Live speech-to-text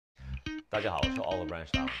大家好，我是 Oliver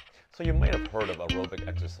Branch. So you might have heard of aerobic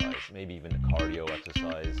exercise, maybe even cardio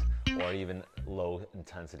exercise, or even low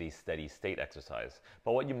intensity steady state exercise.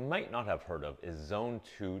 But what you might not have heard of is Zone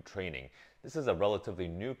 2 training. This is a relatively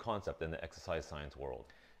new concept in the exercise science world.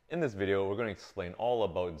 In this video, we're going to explain all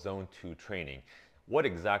about Zone 2 training. What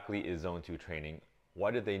exactly is Zone 2 training?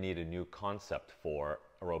 Why did they need a new concept for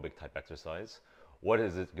aerobic type exercise? What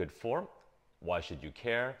is it good for? Why should you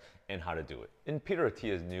care, and how to do it? In Peter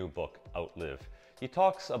Attia's new book, Outlive, he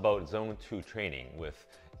talks about Zone 2 training with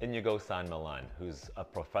Inigo San Millan, who's a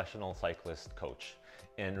professional cyclist coach.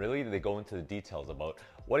 And really, they go into the details about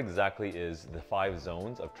what exactly is the 5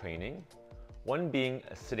 zones of training. One being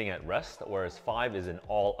sitting at rest, whereas 5 is an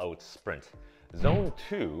all-out sprint. Zone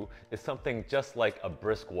 2 is something just like a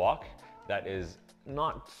brisk walk that is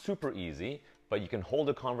not super easy, but you can hold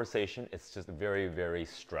a conversation. It's just very, very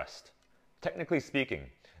stressed. Technically speaking,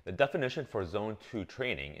 the definition for Zone 2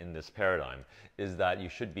 training in this paradigm is that you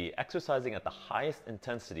should be exercising at the highest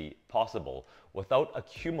intensity possible without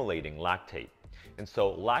accumulating lactate. And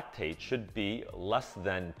so lactate should be less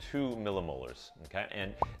than 2 millimolars, okay?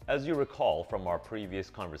 And as you recall from our previous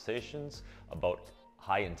conversations about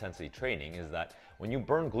high intensity training is that when you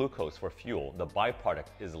burn glucose for fuel, the byproduct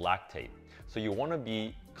is lactate. So you want to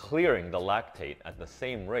be clearing the lactate at the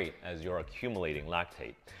same rate as you're accumulating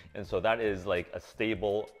lactate. And so that is like a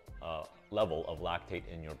stable level of lactate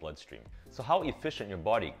in your bloodstream. So how efficient your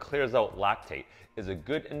body clears out lactate is a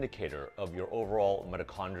good indicator of your overall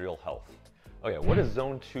mitochondrial health. Okay, what is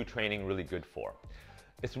Zone 2 training really good for?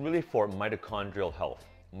 It's really for mitochondrial health.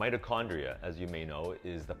 Mitochondria, as you may know,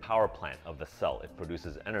 is the power plant of the cell. It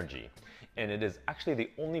produces energy. And it is actually the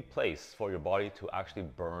only place for your body to actually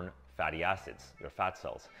burn fatty acids, your fat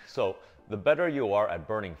cells. So the better you are at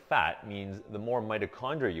burning fat means the more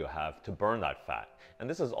mitochondria you have to burn that fat. And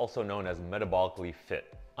this is also known as metabolically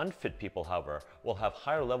fit. Unfit people, however, will have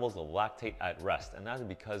higher levels of lactate at rest, and that's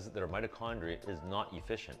because their mitochondria is not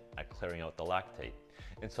efficient at clearing out the lactate.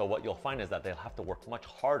 And so what you'll find is that they'll have to work much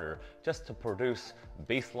harder just to produce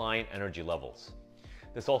baseline energy levels.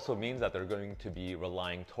 This also means that they're going to be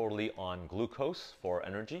relying totally on glucose for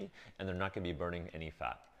energy, and they're not going to be burning any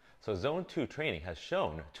fat. So Zone 2 training has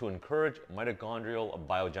shown to encourage mitochondrial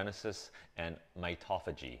biogenesis and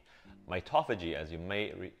mitophagy. Mitophagy, as you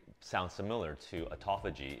may sound similar to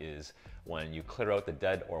autophagy, is when you clear out the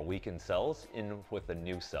dead or weakened cells in with the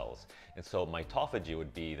new cells. And so mitophagy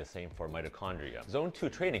would be the same for mitochondria. Zone 2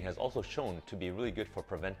 training has also shown to be really good for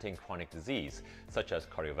preventing chronic disease, such as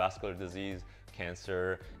cardiovascular disease,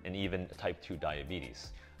 cancer, and even type 2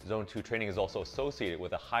 diabetes. Zone 2 training is also associated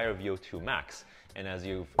with a higher VO2 max. And as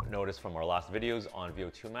you've noticed from our last videos on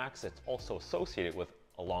VO2 max, it's also associated with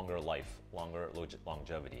a longer life, longer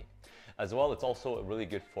longevity. As well, it's also really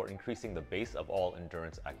good for increasing the base of all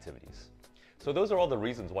endurance activities. So those are all the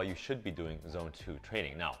reasons why you should be doing Zone 2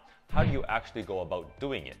 training. Now, how do you actually go about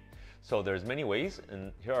doing it? So there's many ways,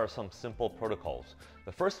 and here are some simple protocols.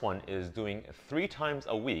 The first one is doing 3 times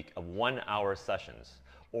a week of 1-hour sessions,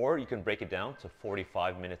 or you can break it down to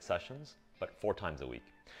 45-minute sessions, but 4 times a week.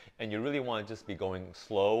 And you really want to just be going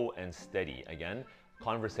slow and steady. Again,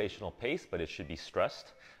 conversational pace, but it should be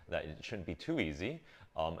stressed, that it shouldn't be too easy.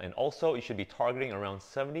 And also, you should be targeting around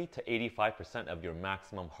 70 to 85% of your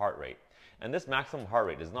maximum heart rate. And this maximum heart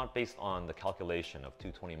rate is not based on the calculation of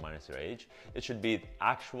 220 minus your age. It should be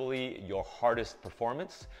actually your hardest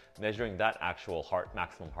performance, measuring that actual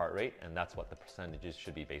maximum heart rate, and that's what the percentages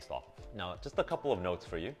should be based off of. Now, just a couple of notes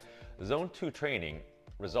for you. Zone 2 training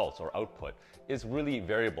results or output is really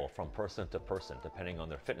variable from person to person depending on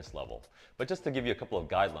their fitness level. But just to give you a couple of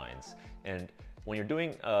guidelines, and when you're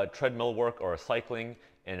doing treadmill work or cycling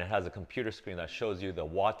and it has a computer screen that shows you the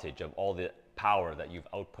wattage of all the power that you've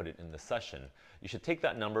outputted in the session, you should take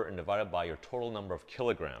that number and divide it by your total number of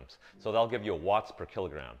kilograms. So that'll give you watts per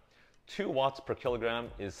kilogram. 2 watts per kilogram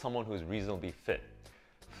is someone who's reasonably fit.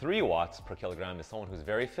 3 watts per kilogram is someone who's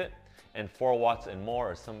very fit, and 4 watts and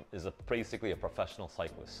more is basically a professional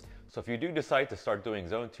cyclist. So if you do decide to start doing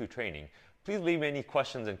Zone 2 training, please leave any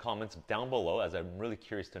questions and comments down below, as I'm really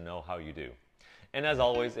curious to know how you do. And as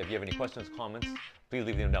always, if you have any questions, comments, please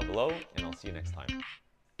leave them down below, and I'll see you next time.